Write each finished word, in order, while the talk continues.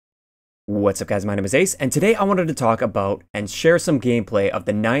What's up guys, my name is Ace, and today I wanted to talk about and share some gameplay of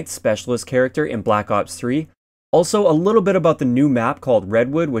the 9th Specialist character in Black Ops 3. Also, a little bit about the new map called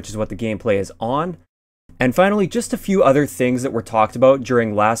Redwood, which is what the gameplay is on. And finally, just a few other things that were talked about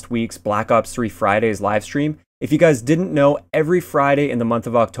during last week's Black Ops 3 Fridays livestream. If you guys didn't know, every Friday in the month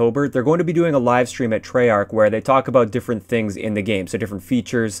of October, they're going to be doing a live stream at Treyarch where they talk about different things in the game. So different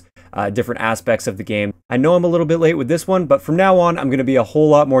features, different aspects of the game. I know I'm a little bit late with this one, but from now on, I'm going to be a whole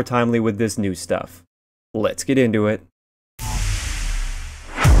lot more timely with this new stuff. Let's get into it.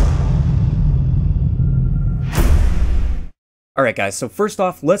 Alright guys, so first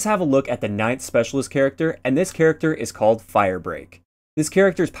off, let's have a look at the 9th Specialist character, and this character is called Firebreak. This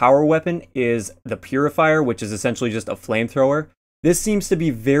character's power weapon is the Purifier, which is essentially just a flamethrower. This seems to be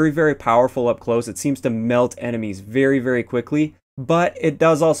very powerful up close. It seems to melt enemies very quickly, but it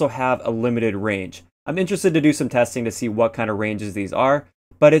does also have a limited range. I'm interested to do some testing to see what kind of ranges these are,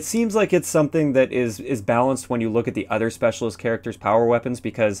 but it seems like it's something that is balanced when you look at the other Specialist characters' power weapons,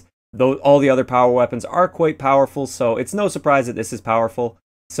 because though all the other power weapons are quite powerful, so it's no surprise that this is powerful.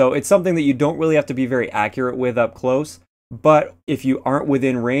 So it's something that you don't really have to be very accurate with up close. But if you aren't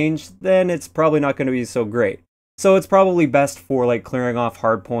within range, then it's probably not going to be so great. So it's probably best for like clearing off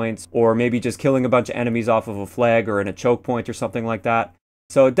hard points, or maybe just killing a bunch of enemies off of a flag or in a choke point or something like that.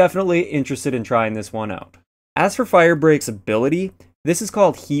 So definitely interested in trying this one out. As for Firebreak's ability, this is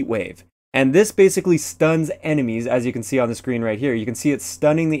called Heat Wave. And this basically stuns enemies, as you can see on the screen right here. You can see it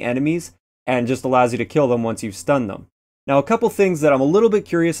stunning the enemies and just allows you to kill them once you've stunned them. Now, a couple things that I'm a little bit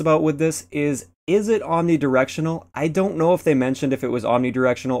curious about with this is it omnidirectional? I don't know if they mentioned if it was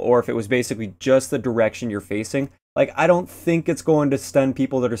omnidirectional or if it was basically just the direction you're facing. Like, I don't think it's going to stun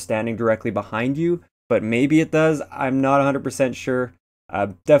people that are standing directly behind you, but maybe it does. I'm not 100% sure.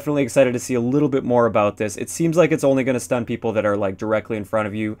 I'm definitely excited to see a little bit more about this. It seems like it's only going to stun people that are like directly in front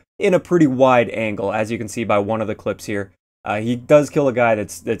of you in a pretty wide angle, as you can see by one of the clips here. He does kill a guy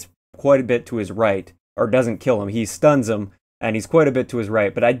that's quite a bit to his right, or doesn't kill him. He stuns him, and he's quite a bit to his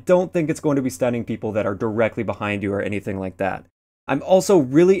right, but I don't think it's going to be stunning people that are directly behind you or anything like that. I'm also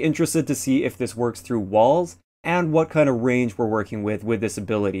really interested to see if this works through walls and what kind of range we're working with this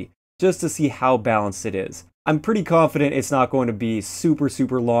ability, just to see how balanced it is. I'm pretty confident it's not going to be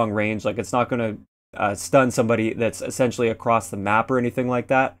super long range, like it's not going to stun somebody that's essentially across the map or anything like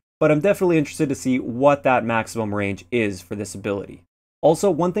that, but I'm definitely interested to see what that maximum range is for this ability.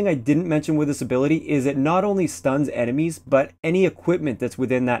 Also, one thing I didn't mention with this ability is it not only stuns enemies, but any equipment that's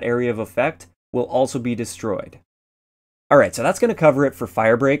within that area of effect will also be destroyed. Alright, so that's going to cover it for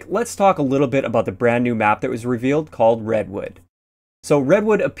Firebreak. Let's talk a little bit about the brand new map that was revealed called Redwood. So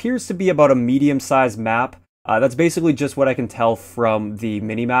Redwood appears to be about a medium-sized map. That's basically just what I can tell from the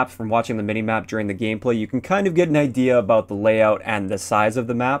minimap, from watching the minimap during the gameplay. You can kind of get an idea about the layout and the size of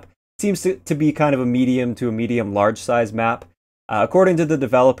the map. It seems to be kind of a medium to a medium-large size map. According to the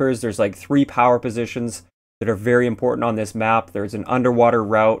developers, there's like 3 power positions that are very important on this map. There's an underwater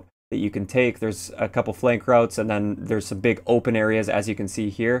route that you can take. There's a couple flank routes, and then there's some big open areas, as you can see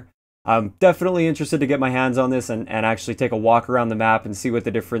here. I'm definitely interested to get my hands on this and actually take a walk around the map and see what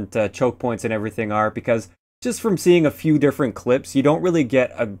the different choke points and everything are, because just from seeing a few different clips, you don't really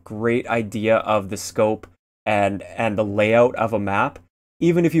get a great idea of the scope and the layout of a map.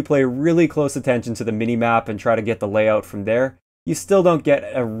 Even if you pay really close attention to the minimap and try to get the layout from there, you still don't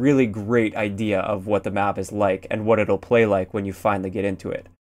get a really great idea of what the map is like and what it'll play like when you finally get into it.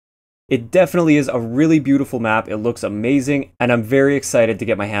 It definitely is a really beautiful map, it looks amazing, and I'm very excited to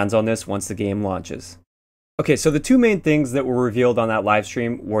get my hands on this once the game launches. Okay, so the 2 main things that were revealed on that live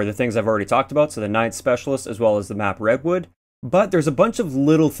stream were the things I've already talked about, so the 9th Specialist as well as the map Redwood. But there's a bunch of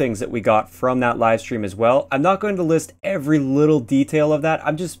little things that we got from that live stream as well. I'm not going to list every little detail of that.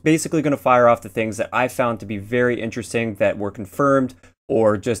 I'm just basically going to fire off the things that I found to be very interesting, that were confirmed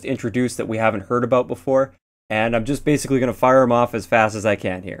or just introduced that we haven't heard about before. And I'm just basically going to fire them off as fast as I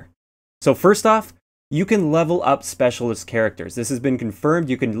can here. So first off, you can level up Specialist characters. This has been confirmed.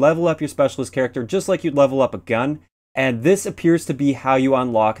 You can level up your Specialist character just like you'd level up a gun. And this appears to be how you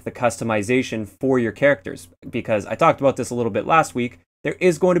unlock the customization for your characters, because I talked about this a little bit last week. There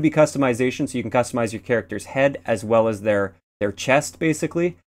is going to be customization, so you can customize your character's head as well as their chest,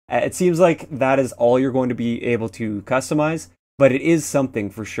 basically. It seems like that is all you're going to be able to customize, but it is something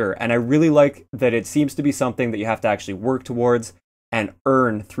for sure. And I really like that it seems to be something that you have to actually work towards and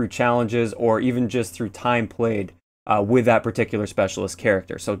earn through challenges or even just through time played with that particular Specialist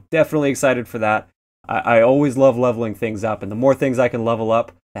character. So definitely excited for that. I always love leveling things up, and the more things I can level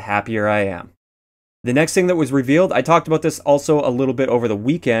up, the happier I am. The next thing that was revealed, I talked about this also a little bit over the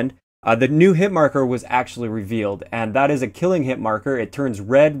weekend, The new hit marker was actually revealed, and that is a killing hit marker. It turns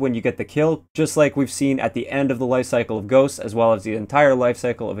red when you get the kill, just like we've seen at the end of the life cycle of Ghosts, as well as the entire life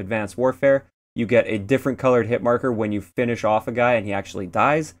cycle of Advanced Warfare. You get a different colored hit marker when you finish off a guy and he actually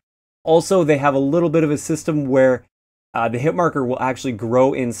dies. Also, they have a little bit of a system where the hit marker will actually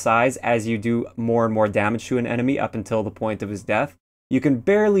grow in size as you do more and more damage to an enemy up until the point of his death. You can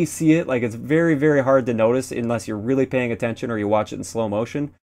barely see it, like it's very, very hard to notice unless you're really paying attention or you watch it in slow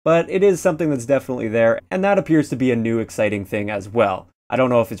motion. But it is something that's definitely there, and that appears to be a new exciting thing as well. I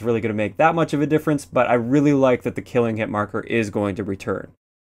don't know if it's really going to make that much of a difference, but I really like that the killing hit marker is going to return.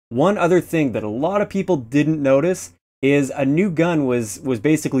 One other thing that a lot of people didn't notice is a new gun was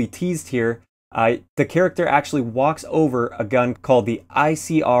basically teased here. The character actually walks over a gun called the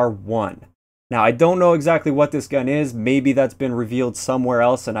ICR-1. Now, I don't know exactly what this gun is. Maybe that's been revealed somewhere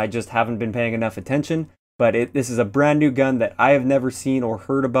else and I just haven't been paying enough attention. But this is a brand new gun that I have never seen or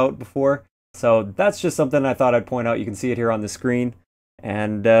heard about before. So that's just something I thought I'd point out. You can see it here on the screen.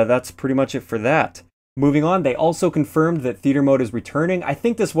 And that's pretty much it for that. Moving on, they also confirmed that theater mode is returning. I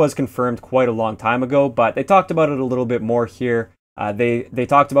think this was confirmed quite a long time ago, but they talked about it a little bit more here. They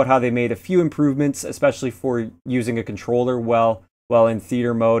talked about how they made a few improvements, especially for using a controller well in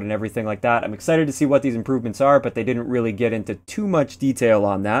theater mode and everything like that. I'm excited to see what these improvements are, but they didn't really get into too much detail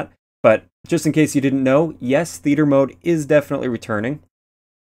on that. But just in case you didn't know, yes, theater mode is definitely returning.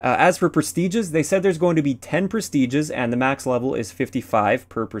 As for prestiges, they said there's going to be 10 prestiges and the max level is 55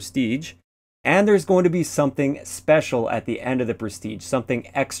 per prestige. And there's going to be something special at the end of the prestige, something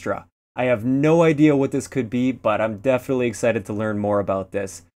extra. I have no idea what this could be, but I'm definitely excited to learn more about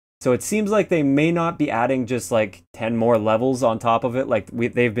this. So it seems like they may not be adding just like 10 more levels on top of it like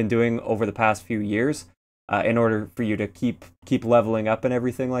they've been doing over the past few years. In order for you to keep leveling up and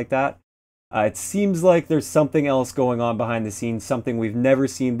everything like that. It seems like there's something else going on behind the scenes, something we've never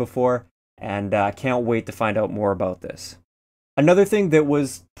seen before, and I can't wait to find out more about this. Another thing that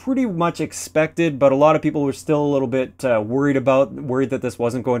was pretty much expected, but a lot of people were still a little bit worried that this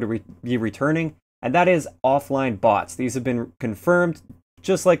wasn't going to be returning, and that is offline bots. These have been confirmed,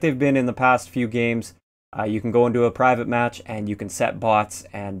 just like they've been in the past few games. You can go into a private match and you can set bots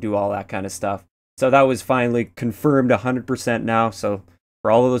and do all that kind of stuff. So that was finally confirmed 100% now. So for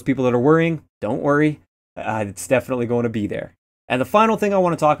all of those people that are worrying, don't worry. It's definitely going to be there. And the final thing I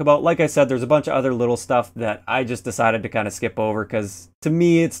want to talk about, like I said, there's a bunch of other little stuff that I just decided to kind of skip over because to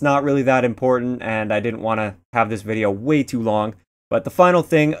me, it's not really that important and I didn't want to have this video way too long. But the final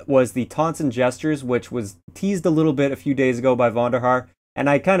thing was the taunts and gestures, which was teased a little bit a few days ago by Vonderhaar, and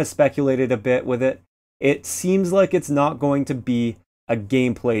I kind of speculated a bit with it. It seems like it's not going to be a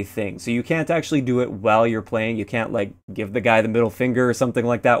gameplay thing. So you can't actually do it while you're playing. You can't like give the guy the middle finger or something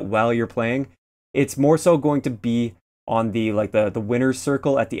like that while you're playing. It's more so going to be on the winner's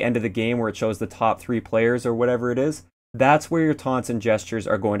circle at the end of the game where it shows the top 3 players or whatever it is. That's where your taunts and gestures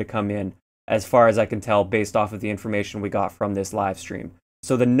are going to come in, as far as I can tell based off of the information we got from this live stream.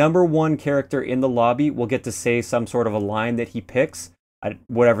 So the number 1 character in the lobby will get to say some sort of a line that he picks,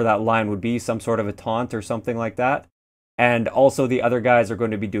 whatever that line would be, some sort of a taunt or something like that. And also the other guys are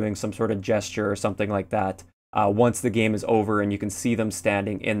going to be doing some sort of gesture or something like that once the game is over and you can see them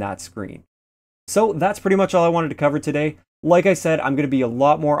standing in that screen. So that's pretty much all I wanted to cover today. Like I said, I'm going to be a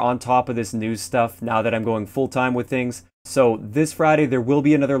lot more on top of this news stuff now that I'm going full-time with things. So this Friday there will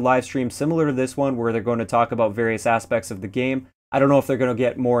be another live stream similar to this one where they're going to talk about various aspects of the game. I don't know if they're going to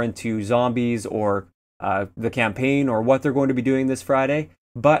get more into zombies or the campaign or what they're going to be doing this Friday.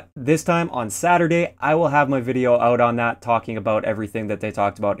 But this time on Saturday, I will have my video out on that talking about everything that they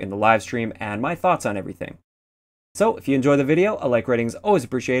talked about in the live stream and my thoughts on everything. So if you enjoy the video, a like rating is always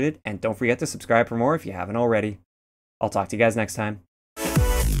appreciated, and don't forget to subscribe for more if you haven't already. I'll talk to you guys next time.